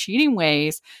fiance's cheating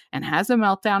ways and has a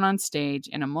meltdown on stage.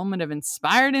 In a moment of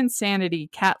inspired insanity,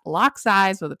 Kat locks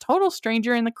eyes with a total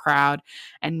stranger in the crowd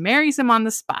and marries him on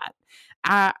the spot.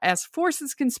 As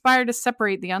forces conspire to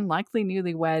separate the unlikely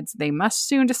newlyweds, they must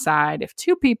soon decide if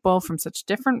two people from such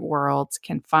different worlds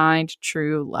can find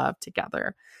true love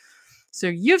together. So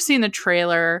you've seen the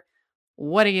trailer.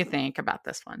 What do you think about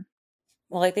this one?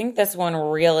 Well, I think this one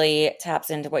really taps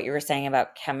into what you were saying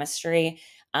about chemistry.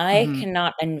 I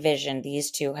cannot envision these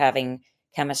two having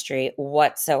chemistry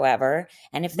whatsoever.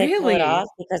 And if they pull it off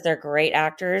because they're great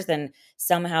actors, then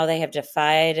somehow they have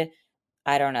defied,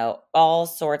 I don't know, all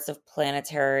sorts of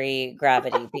planetary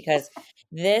gravity. Because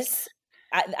this,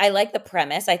 I like the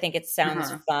premise. I think it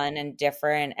sounds fun and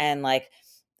different. And like,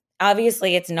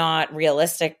 obviously it's not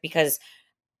realistic because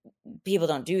people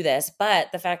don't do this,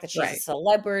 but the fact that she's a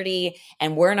celebrity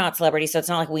and we're not celebrities, so it's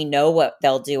not like we know what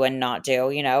they'll do and not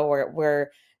do, you know,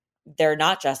 they're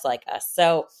not just like us.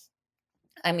 So,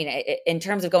 I mean, in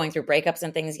terms of going through breakups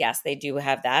and things, yes, they do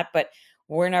have that, but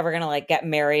we're never going to like get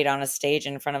married on a stage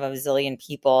in front of a zillion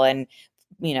people and,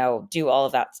 you know, do all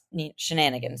of that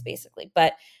shenanigans basically.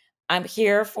 But I'm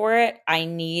here for it. I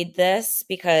need this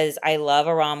because I love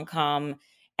a rom-com,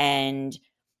 and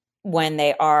when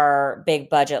they are big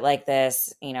budget like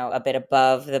this, you know, a bit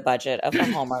above the budget of a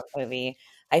Hallmark movie,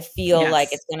 I feel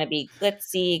like it's going to be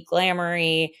glitzy,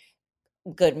 glamoury,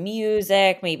 good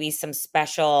music, maybe some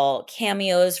special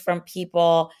cameos from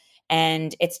people.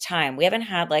 And it's time. We haven't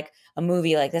had like a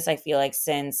movie like this, I feel like,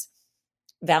 since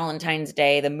Valentine's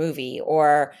Day, the movie,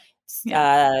 or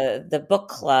the book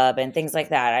club and things like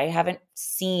that. I haven't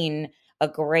seen a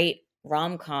great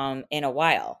rom-com in a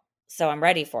while. So I'm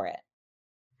ready for it.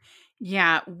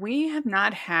 Yeah, we have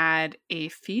not had a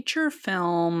feature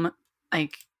film,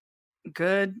 like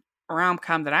good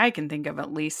rom-com that I can think of,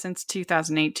 at least since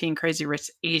 2018 Crazy Rich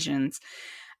Asians.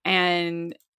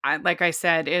 And like I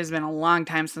said, it has been a long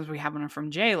time since we have one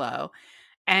from J-Lo.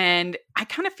 And I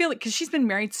kind of feel like, because she's been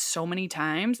married so many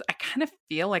times, I kind of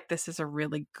feel like this is a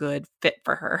really good fit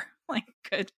for her. Like,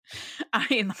 good. I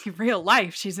mean, like real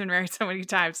life, she's been married so many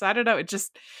times. So I don't know. It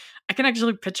just, I can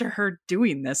actually picture her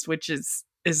doing this, which is,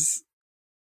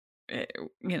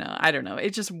 you know, I don't know.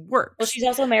 It just works. Well, she's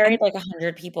also married like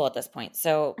 100 people at this point.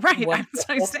 So right, that's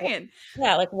what I'm saying.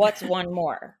 Yeah, like what's one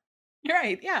more?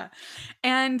 Right, yeah.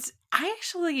 And I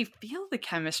actually feel the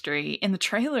chemistry in the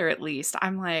trailer, at least.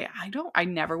 I'm like, I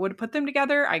never would have put them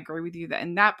together. I agree with you that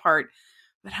in that part,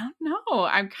 but I don't know.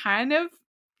 I'm kind of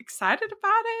excited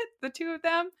about it, the two of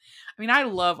them. I mean, I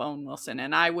love Owen Wilson,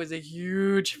 and I was a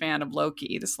huge fan of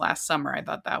Loki this last summer. I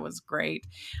thought that was great.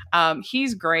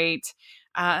 He's great.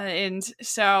 And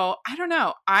so I don't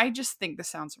know. I just think this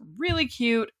sounds really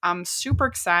cute. I'm super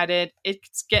excited.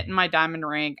 It's getting my diamond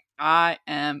ring. I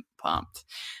am pumped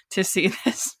to see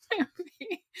this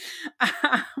movie.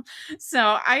 So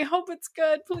I hope it's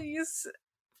good. Please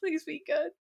be good.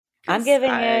 I'm giving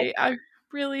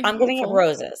it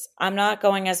roses. I'm not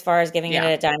going as far as giving it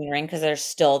a diamond ring because there's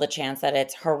still the chance that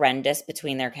it's horrendous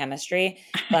between their chemistry.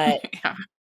 But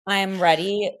I'm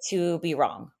ready to be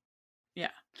wrong.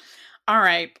 Yeah. All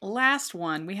right, last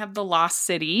one. We have The Lost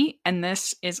City, and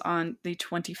this is on the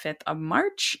 25th of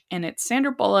March, and it's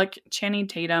Sandra Bullock, Channing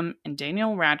Tatum, and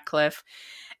Daniel Radcliffe.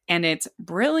 And it's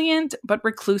brilliant but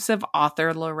reclusive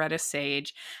author Loretta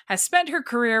Sage has spent her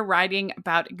career writing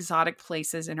about exotic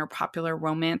places in her popular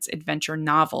romance adventure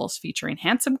novels featuring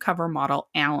handsome cover model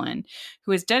Alan,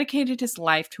 who has dedicated his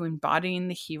life to embodying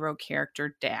the hero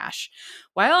character Dash.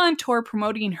 While on tour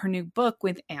promoting her new book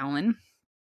with Alan,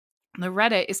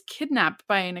 Loretta is kidnapped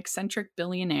by an eccentric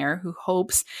billionaire who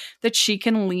hopes that she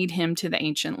can lead him to the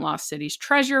ancient lost city's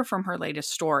treasure from her latest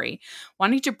story.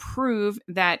 Wanting to prove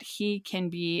that he can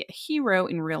be a hero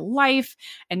in real life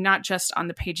and not just on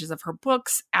the pages of her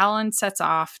books, Alan sets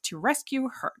off to rescue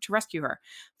her.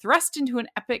 Thrust into an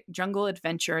epic jungle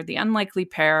adventure, the unlikely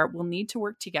pair will need to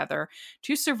work together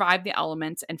to survive the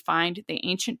elements and find the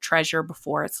ancient treasure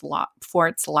before it's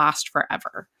lost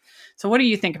forever. So what do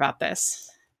you think about this?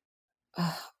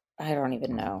 I don't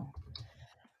even know.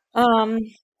 I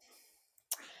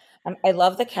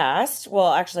love the cast.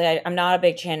 Well, actually, I'm not a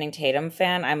big Channing Tatum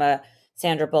fan. I'm a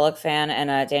Sandra Bullock fan and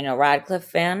a Daniel Radcliffe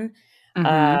fan.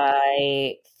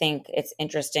 I think it's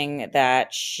interesting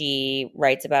that she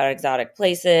writes about exotic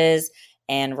places,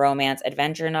 and romance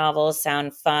adventure novels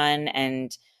sound fun.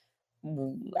 And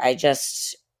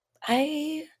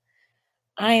I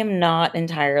am not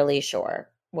entirely sure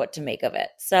what to make of it.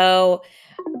 So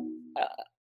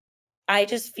I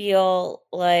just feel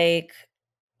like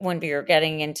when we are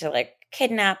getting into like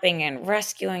kidnapping and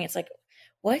rescuing, it's like,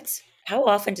 what? How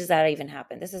often does that even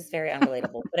happen? This is very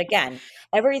unrelatable. But again,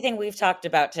 everything we've talked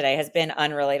about today has been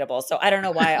unrelatable. So I don't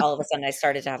know why all of a sudden I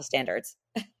started to have standards.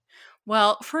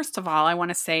 Well, first of all, I want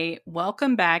to say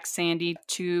welcome back, Sandy,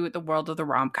 to the world of the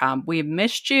rom-com. We have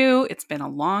missed you. It's been a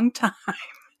long time.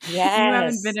 Yes. You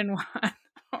haven't been in one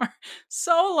for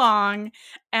so long,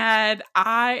 and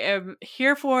I am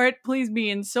here for it. Please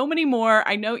be in so many more.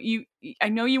 I know you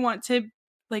want to,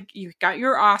 like, you got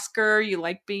your Oscar. You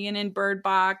like being in Bird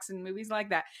Box and movies like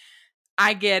that.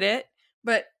 I get it,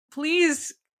 but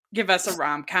please give us a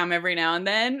rom-com every now and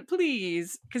then,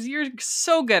 please, because you're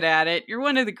so good at it. You're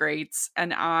one of the greats,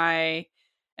 and I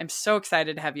am so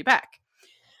excited to have you back.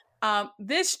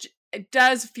 This it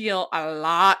does feel a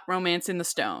lot Romance in the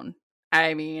Stone.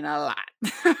 I mean, a lot.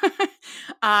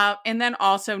 And then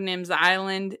also Nim's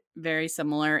Island, very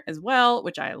similar as well,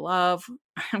 which I love,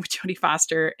 with Jodie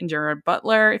Foster and Gerard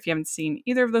Butler. If you haven't seen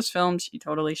either of those films, you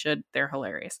totally should. They're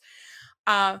hilarious.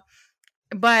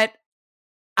 But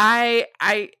I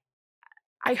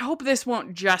hope this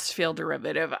won't just feel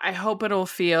derivative. I hope it'll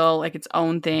feel like its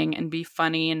own thing and be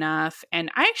funny enough.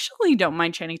 And I actually don't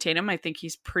mind Channing Tatum. I think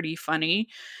he's pretty funny.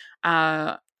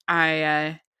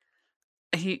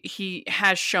 He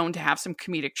has shown to have some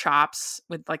comedic chops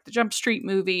with like the Jump Street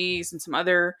movies and some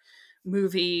other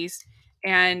movies.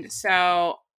 And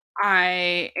so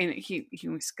he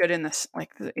was good in this,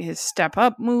 like his Step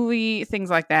Up movie, things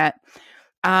like that.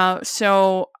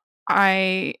 So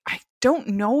I don't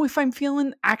know if I'm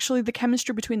feeling actually the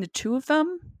chemistry between the two of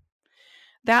them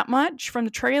that much from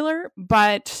the trailer,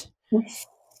 but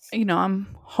I'm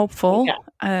hopeful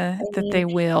that they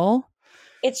will.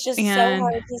 It's just so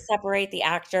hard to separate the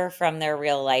actor from their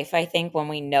real life, I think, when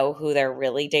we know who they're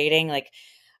really dating. Like,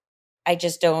 I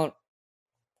just don't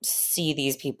see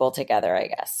these people together, I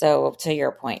guess. So to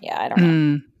your point, yeah, I don't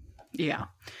know. Yeah,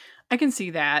 I can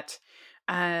see that.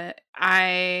 I'm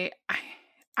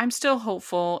still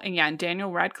hopeful. And yeah, and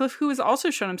Daniel Radcliffe, who has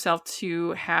also shown himself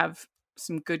to have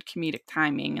some good comedic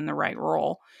timing in the right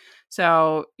role.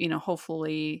 So,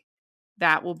 hopefully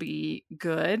that will be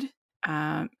good.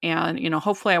 And,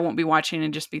 hopefully I won't be watching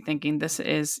and just be thinking this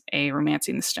is a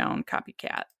Romancing the Stone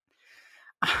copycat.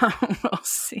 We'll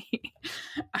see.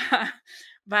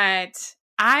 But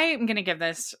I'm going to give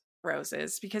this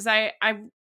roses because I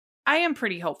am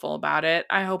pretty hopeful about it.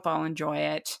 I hope I'll enjoy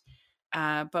it.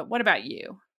 But what about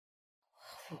you?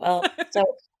 Well, so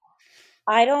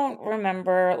I don't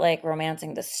remember like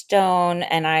Romancing the Stone,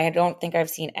 and I don't think I've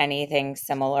seen anything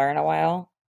similar in a while.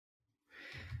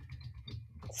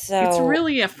 So it's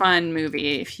really a fun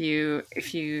movie if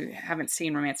you haven't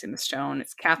seen Romancing the Stone.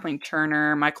 It's Kathleen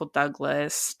Turner, Michael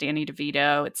Douglas, Danny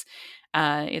DeVito.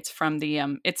 It's from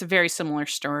the it's a very similar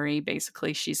story.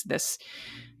 Basically, she's this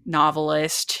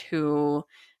novelist who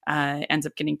ends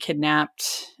up getting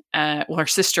kidnapped. Well, her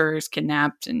sister is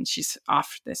kidnapped, and she's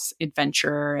off this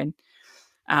adventure. And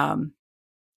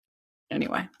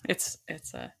anyway, it's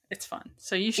fun.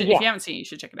 So you should, if you haven't seen it, you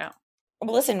should check it out.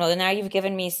 Well, listen, now you've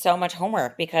given me so much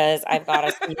homework because I've got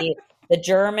to see the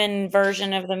German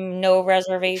version of the No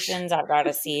Reservations. I've got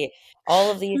to see all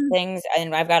of these things,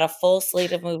 and I've got a full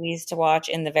slate of movies to watch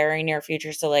in the very near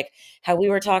future. So like how we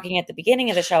were talking at the beginning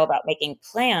of the show about making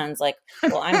plans, like,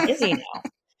 well, I'm busy now.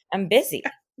 I'm busy.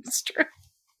 It's true.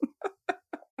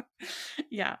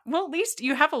 Yeah. Well, at least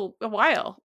you have a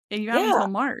while. And you have until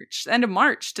March, end of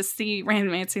March, to see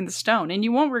Romancing the Stone, and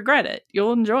you won't regret it.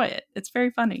 You'll enjoy it. It's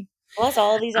very funny. Plus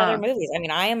all these other movies. I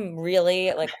mean, I am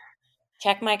really like,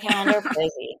 check my calendar,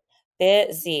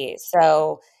 busy.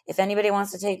 So if anybody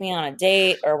wants to take me on a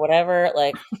date or whatever,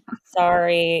 like,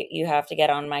 sorry, you have to get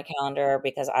on my calendar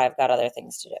because I've got other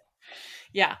things to do.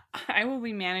 Yeah, I will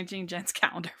be managing Jen's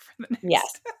calendar for the next.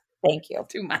 Yes, thank you.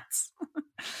 2 months.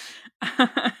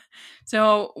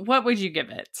 So, what would you give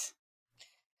it?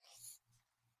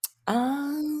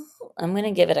 I'm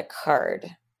gonna give it a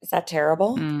card. Is that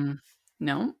terrible?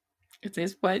 No. It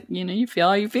is what you feel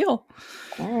how you feel.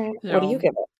 All right. So, what do you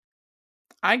give it?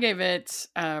 I gave it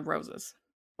roses.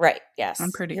 Right. Yes.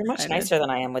 I'm pretty. You're excited. Much nicer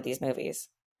than I am with these movies.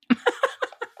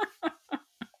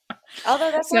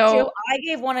 Although that's not true. I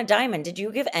gave one a diamond. Did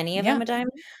you give any of them a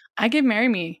diamond? I gave Marry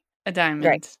Me a diamond.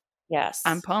 Right. Yes.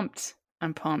 I'm pumped. I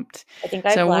think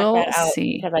I blacked that out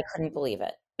see. because I couldn't believe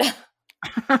it.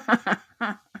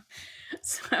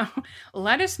 So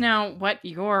let us know what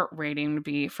your rating would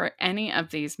be for any of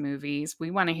these movies.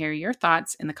 We want to hear your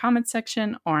thoughts in the comments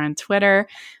section or on Twitter.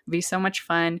 It'd be so much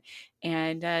fun.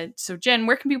 And so Jen,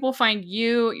 where can people find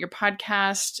you, your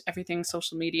podcast, everything,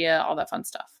 social media, all that fun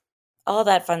stuff? all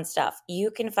that fun stuff.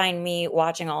 You can find me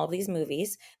watching all of these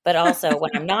movies, but also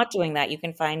when I'm not doing that, you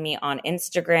can find me on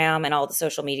Instagram and all the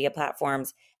social media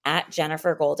platforms at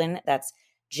Jennifer Golden. That's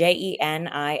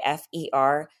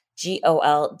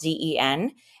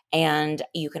JenniferGolden. And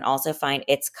you can also find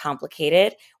It's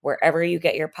Complicated wherever you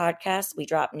get your podcasts. We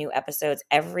drop new episodes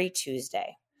every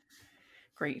Tuesday.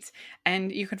 Great.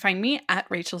 And you can find me at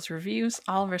Rachel's Reviews,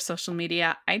 all of our social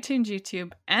media, iTunes,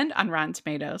 YouTube, and on Rotten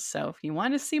Tomatoes. So if you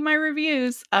want to see my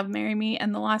reviews of Marry Me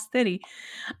and The Lost City,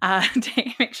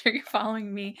 make sure you're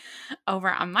following me over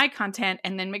on my content,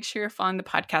 and then make sure you're following the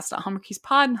podcast at Hallmarkies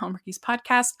Pod and Hallmarkies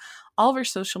Podcast, all of our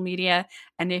social media.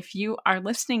 And if you are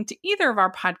listening to either of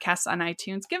our podcasts on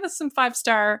iTunes, give us some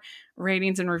 5-star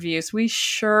ratings and reviews. We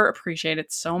sure appreciate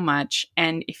it so much.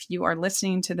 And if you are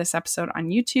listening to this episode on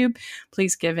YouTube,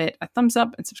 please give it a thumbs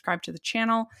up and subscribe to the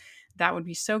channel. That would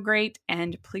be so great.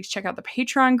 And please check out the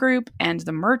Patreon group and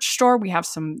the merch store. We have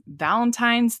some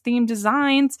Valentine's themed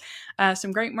designs,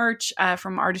 some great merch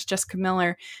from artist Jessica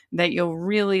Miller that you'll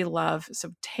really love.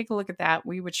 So take a look at that.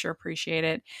 We would sure appreciate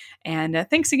it. And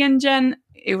thanks again, Jen.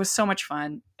 It was so much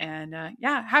fun. And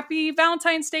happy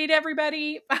Valentine's Day to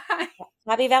everybody. Bye.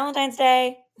 Happy Valentine's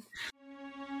Day.